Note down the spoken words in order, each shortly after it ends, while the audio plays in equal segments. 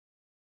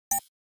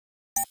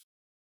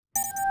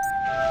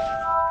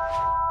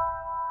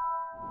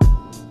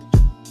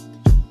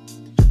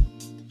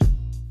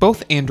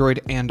Both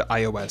Android and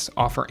iOS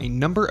offer a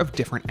number of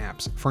different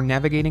apps for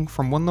navigating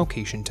from one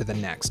location to the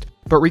next,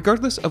 but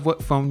regardless of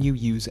what phone you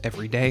use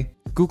every day,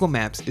 Google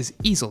Maps is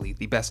easily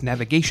the best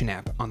navigation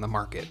app on the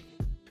market.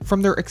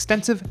 From their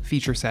extensive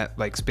feature set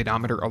like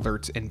speedometer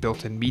alerts and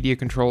built-in media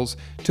controls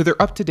to their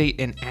up-to-date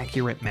and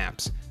accurate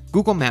maps,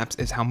 Google Maps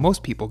is how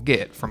most people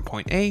get from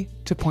point A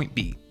to point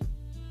B.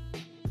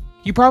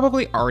 You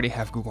probably already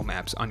have Google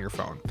Maps on your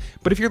phone,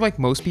 but if you're like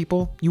most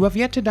people, you have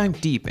yet to dive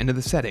deep into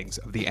the settings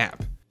of the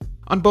app.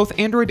 On both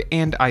Android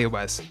and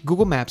iOS,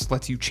 Google Maps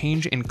lets you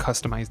change and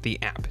customize the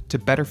app to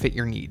better fit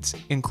your needs,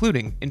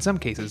 including, in some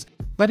cases,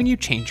 letting you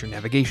change your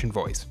navigation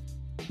voice.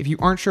 If you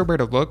aren't sure where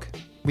to look,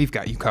 we've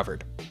got you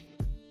covered.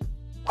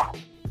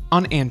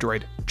 On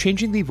Android,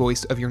 changing the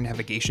voice of your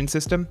navigation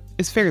system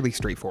is fairly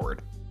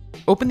straightforward.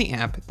 Open the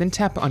app, then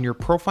tap on your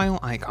profile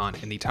icon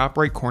in the top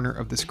right corner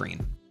of the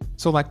screen.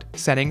 Select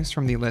Settings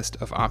from the list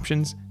of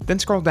options, then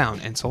scroll down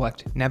and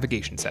select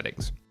Navigation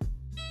Settings.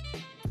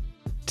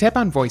 Tap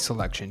on Voice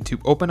Selection to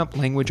open up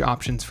language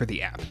options for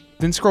the app,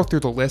 then scroll through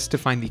the list to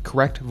find the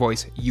correct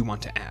voice you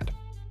want to add.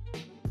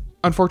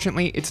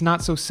 Unfortunately, it's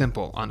not so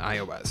simple on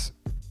iOS.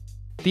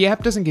 The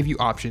app doesn't give you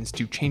options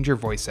to change your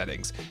voice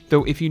settings,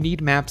 though if you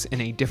need maps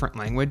in a different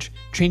language,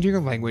 changing your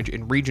language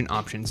and region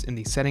options in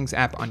the Settings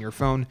app on your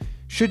phone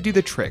should do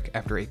the trick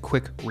after a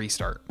quick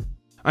restart.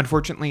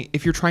 Unfortunately,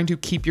 if you're trying to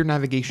keep your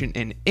navigation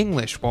in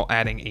English while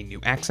adding a new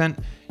accent,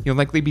 you'll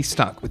likely be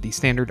stuck with the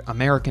standard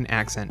American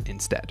accent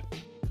instead.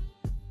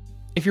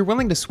 If you're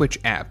willing to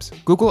switch apps,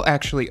 Google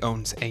actually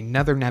owns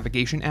another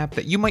navigation app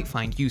that you might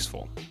find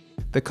useful.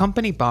 The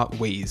company bought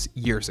Waze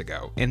years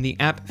ago, and the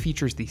app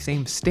features the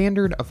same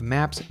standard of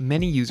maps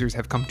many users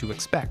have come to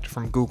expect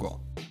from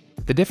Google.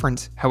 The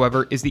difference,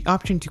 however, is the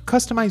option to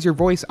customize your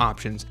voice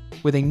options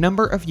with a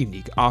number of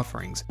unique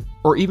offerings,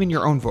 or even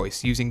your own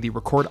voice using the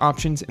record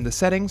options in the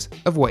settings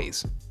of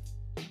Waze.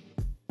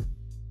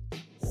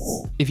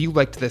 If you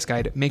liked this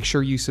guide, make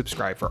sure you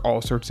subscribe for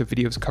all sorts of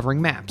videos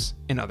covering maps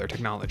and other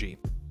technology.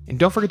 And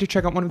don't forget to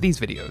check out one of these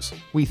videos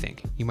we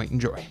think you might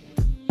enjoy.